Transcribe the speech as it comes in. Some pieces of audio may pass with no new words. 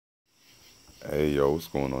Hey yo, what's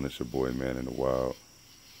going on? It's your boy Man in the Wild.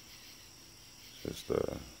 Just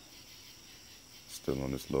still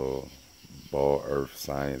on this little ball earth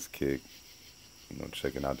science kick.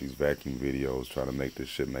 Checking out these vacuum videos, trying to make this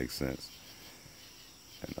shit make sense.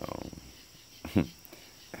 And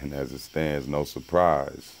and as it stands, no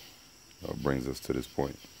surprise, brings us to this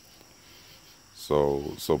point.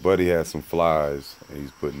 So Buddy has some flies and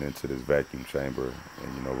he's putting into this vacuum chamber,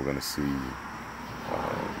 and we're gonna see,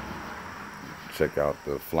 check out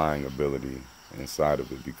the flying ability inside of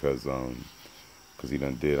it because I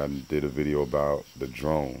did a video about the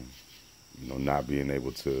drone, not being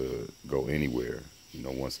able to go anywhere,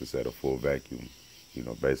 once it's at a full vacuum.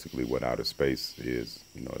 Basically what outer space is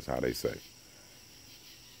how they say.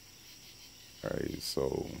 All right,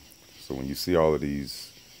 so when you see all of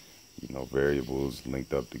these, variables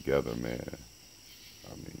linked up together, man,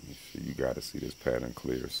 I mean, shit, you got to see this pattern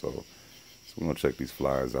clear. So we're gonna check these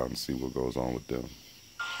flies out and see what goes on with them.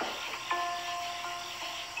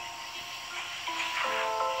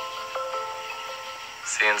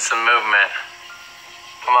 Seeing some movement.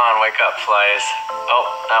 Come on, wake up, flies.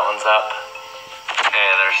 Oh, that one's up. Hey,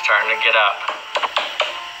 they're starting to get up.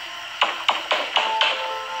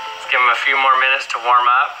 Let's give them a few more minutes to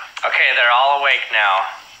warm up. Okay, they're all awake now.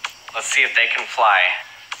 Let's see if they can fly.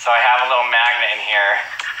 So I have a little magnet in here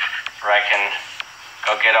where I can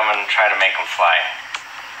go get them and try to make them fly.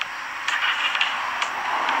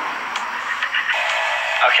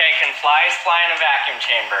 Okay, can flies fly in a vacuum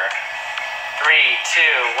chamber? 3, 2,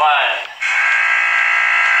 1.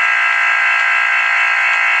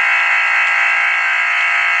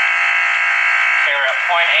 Okay, we're at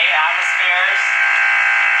 0.8 atmospheres.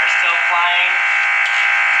 They're still flying.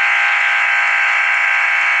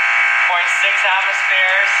 0.6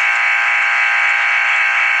 atmospheres.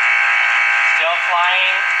 Still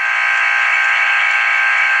flying.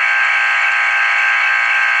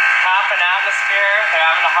 Half an atmosphere. They're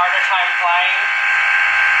having a harder time flying.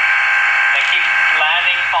 They keep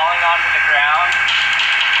landing, falling onto the ground.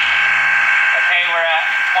 Okay, we're at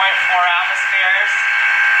 0.4 atmospheres.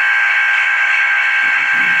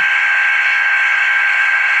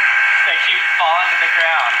 They keep falling to the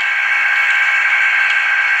ground.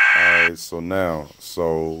 Alright,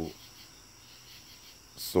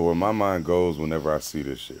 so where my mind goes whenever I see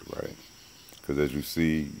this shit, right? Because as you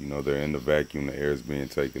see, they're in the vacuum, the air is being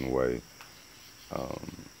taken away.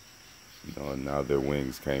 And now their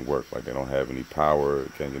wings can't work. Like, they don't have any power,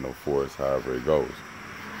 can't get no force, however it goes.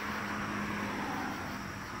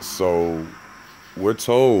 So we're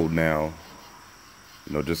told now,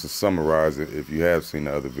 just to summarize it, if you have seen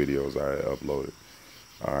the other videos I uploaded,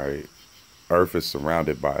 all right, Earth is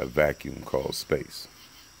surrounded by a vacuum called space.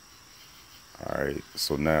 All right,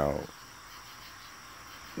 so now,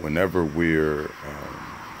 whenever we're,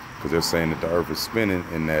 because they're saying that the Earth is spinning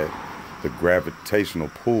and that the gravitational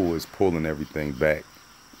pull is pulling everything back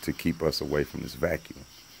to keep us away from this vacuum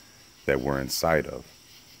that we're inside of.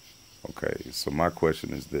 Okay, so my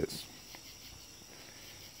question is this.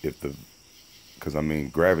 Because I mean,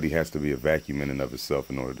 gravity has to be a vacuum in and of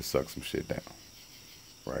itself in order to suck some shit down,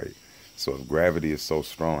 right? So if gravity is so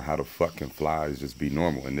strong, how the fuck can flies just be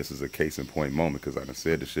normal? And this is a case in point moment, because I done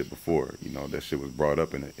said this shit before. That shit was brought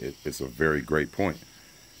up, and it's a very great point.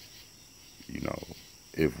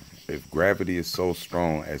 If gravity is so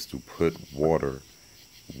strong as to put water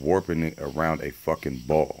warping it around a fucking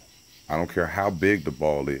ball, I don't care how big the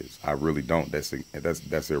ball is. I really don't. That's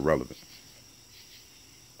irrelevant.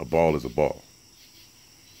 A ball is a ball.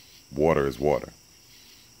 Water is water.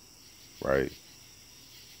 Right?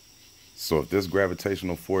 So if this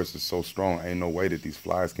gravitational force is so strong, ain't no way that these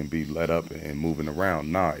flies can be let up and moving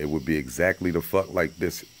around. Nah, it would be exactly the fuck like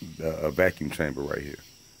this vacuum chamber right here.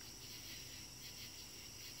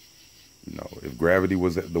 If gravity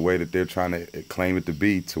was the way that they're trying to claim it to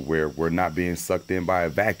be, to where we're not being sucked in by a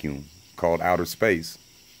vacuum called outer space,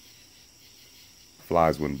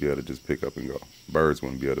 flies wouldn't be able to just pick up and go. Birds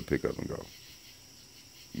wouldn't be able to pick up and go.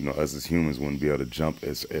 Us as humans wouldn't be able to jump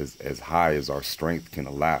as high as our strength can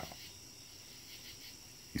allow.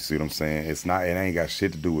 You see what I'm saying? It ain't got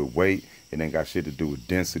shit to do with weight. It ain't got shit to do with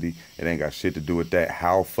density. It ain't got shit to do with that.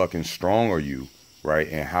 How fucking strong are you, right?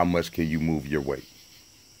 And how much can you move your weight?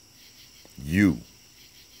 You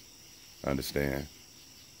understand?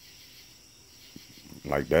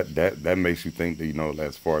 Like that makes you think that,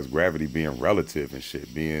 as far as gravity being relative and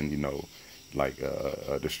shit, being,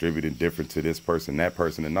 distributed different to this person, that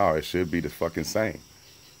person, and all, it should be the fucking same.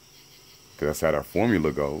 Because that's how our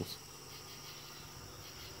formula goes.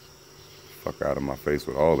 Fuck out of my face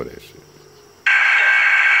with all of that shit.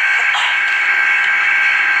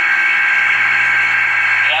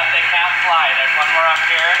 Yep, they can't fly. There's one more up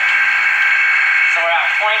here. So we're at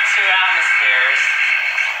 0.2 atmospheres.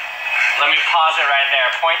 Let me pause it right there.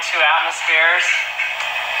 0.2 atmospheres.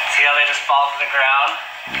 See how they just fall to the ground?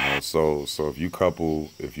 You know, so if you couple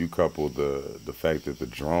the fact that the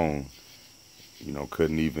drone, you know,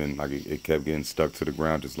 couldn't even, like, it kept getting stuck to the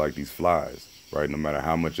ground just like these flies, right? No matter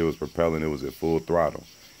how much it was propelling, it was at full throttle,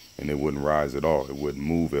 and it wouldn't rise at all. It wouldn't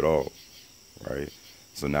move at all, right?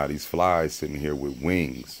 So now these flies sitting here with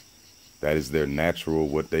wings. That is their natural,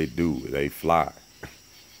 what they do. They fly,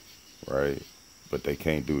 right? But they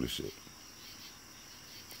can't do the shit.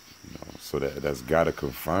 You know, so that's got to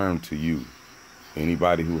confirm to you,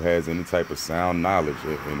 anybody who has any type of sound knowledge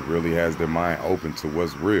and really has their mind open to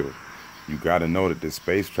what's real, you got to know that this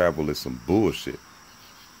space travel is some bullshit.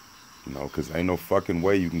 You know, because ain't no fucking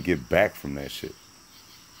way you can get back from that shit.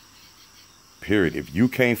 Period. If you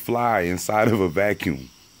can't fly inside of a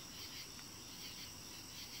vacuum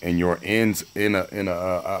and your ends in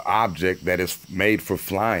a object that is made for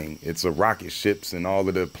flying, it's a rocket ships and all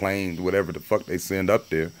of the planes, whatever the fuck they send up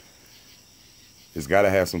there, it's got to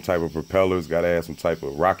have some type of propeller. It's got to have some type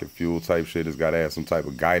of rocket fuel type shit. It's got to have some type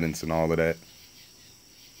of guidance and all of that.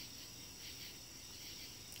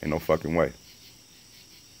 Ain't no fucking way.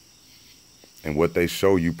 And what they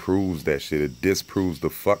show you proves that shit. It disproves the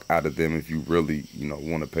fuck out of them if you really, you know,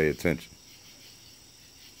 want to pay attention.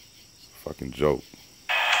 It's a fucking joke.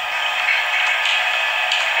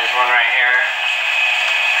 There's one right here.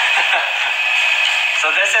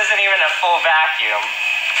 So this isn't even a full vacuum.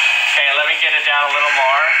 Okay, let me get it down a little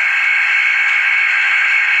more.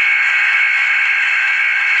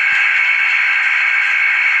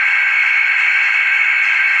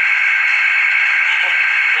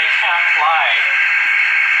 They can't fly.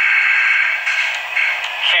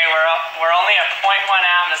 Okay, we're only at 0.1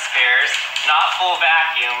 atmospheres, not full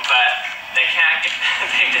vacuum, but they can't get,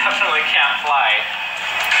 they definitely can't fly.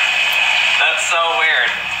 That's so weird.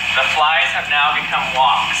 The flies have now become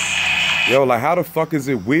walks. Yo, like, how the fuck is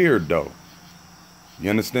it weird, though?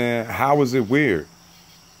 You understand? How is it weird?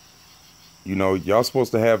 You know, y'all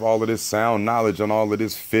supposed to have all of this sound knowledge on all of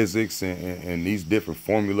this physics and these different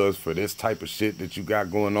formulas for this type of shit that you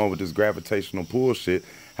got going on with this gravitational pull shit.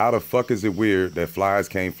 How the fuck is it weird that flies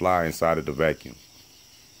can't fly inside of the vacuum?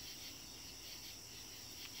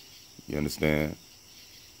 You understand?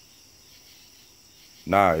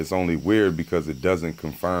 Nah, it's only weird because it doesn't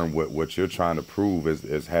confirm what you're trying to prove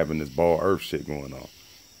as having this ball earth shit going on.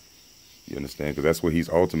 You understand? Because that's what he's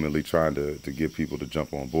ultimately trying to get people to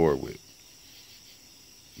jump on board with.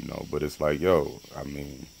 You know, but it's like, yo, I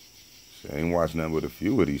mean, I ain't watched nothing but a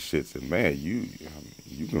few of these shits, and man, you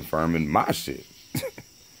confirming my shit. That's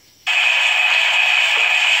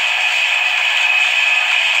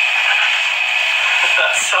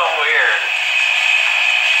so weird.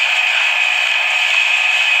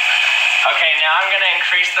 Okay, now I'm going to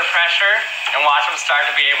increase the pressure and watch them start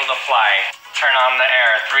to be able to fly. Turn on the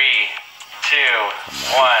air. 3, 2,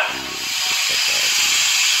 1.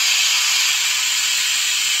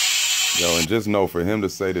 Yo, and just know, for him to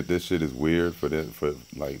say that this shit is weird, for them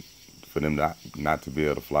not to be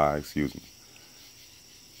able to fly, excuse me.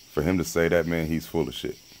 For him to say that, man, he's full of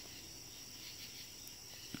shit.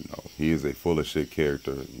 You know, he is a full of shit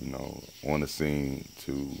character, you know, on the scene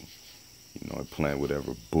to, you know, plant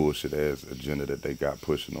whatever bullshit ass agenda that they got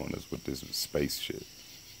pushing on us with this space shit,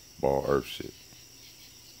 ball earth shit.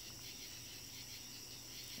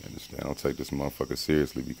 You understand? Don't take this motherfucker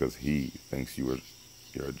seriously because he thinks you're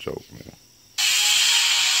a joke, man.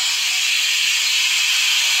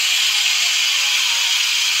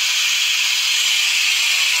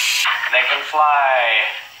 They can fly.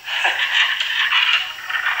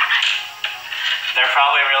 They're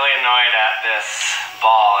probably really annoyed at this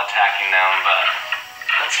ball attacking them, but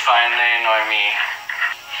that's fine, they annoy me.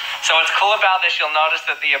 So what's cool about this, you'll notice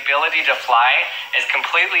that the ability to fly is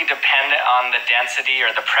completely dependent on the density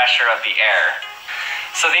or the pressure of the air.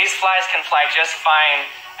 So these flies can fly just fine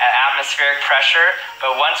at atmospheric pressure,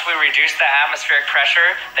 but once we reduce the atmospheric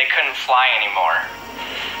pressure, they couldn't fly anymore.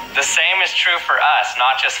 The same is true for us,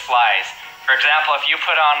 not just flies. For example, if you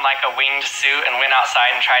put on like a winged suit and went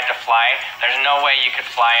outside and tried to fly, there's no way you could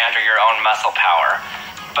fly under your own muscle power.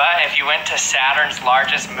 But if you went to Saturn's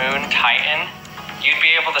largest moon, Titan, you'd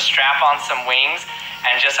be able to strap on some wings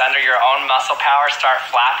and just under your own muscle power start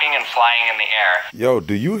flapping and flying in the air. Yo,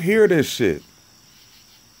 do you hear this shit?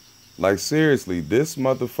 Like, seriously, this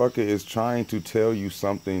motherfucker is trying to tell you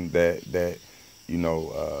something that you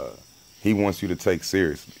know, he wants you to take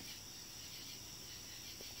seriously.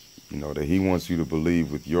 You know, that he wants you to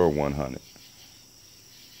believe with your 100.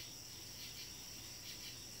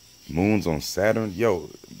 Moons on Saturn. Yo,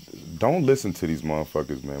 don't listen to these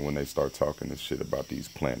motherfuckers, man, when they start talking this shit about these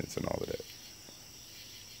planets and all of that.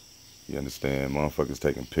 You understand? Motherfuckers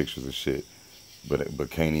taking pictures of shit, but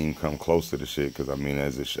can't even come close to the shit, because I mean,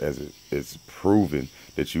 it's proven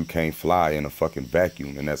that you can't fly in a fucking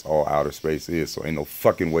vacuum, and that's all outer space is. So ain't no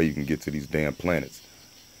fucking way you can get to these damn planets.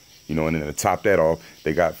 You know, and then to top that off,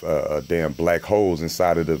 they got damn black holes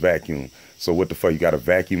inside of the vacuum. So what the fuck? You got a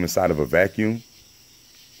vacuum inside of a vacuum?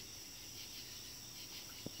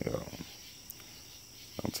 Yo,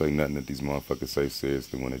 don't take nothing that these motherfuckers say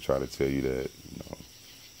seriously when they try to tell you that, you know,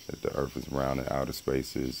 that the Earth is round and outer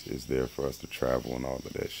space is there for us to travel and all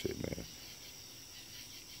of that shit, man.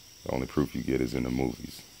 The only proof you get is in the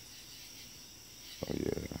movies. So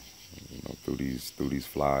yeah, you know, through these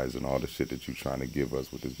flies and all the shit that you trying to give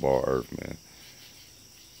us with this ball Earth, man,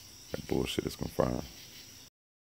 that bullshit is confirmed.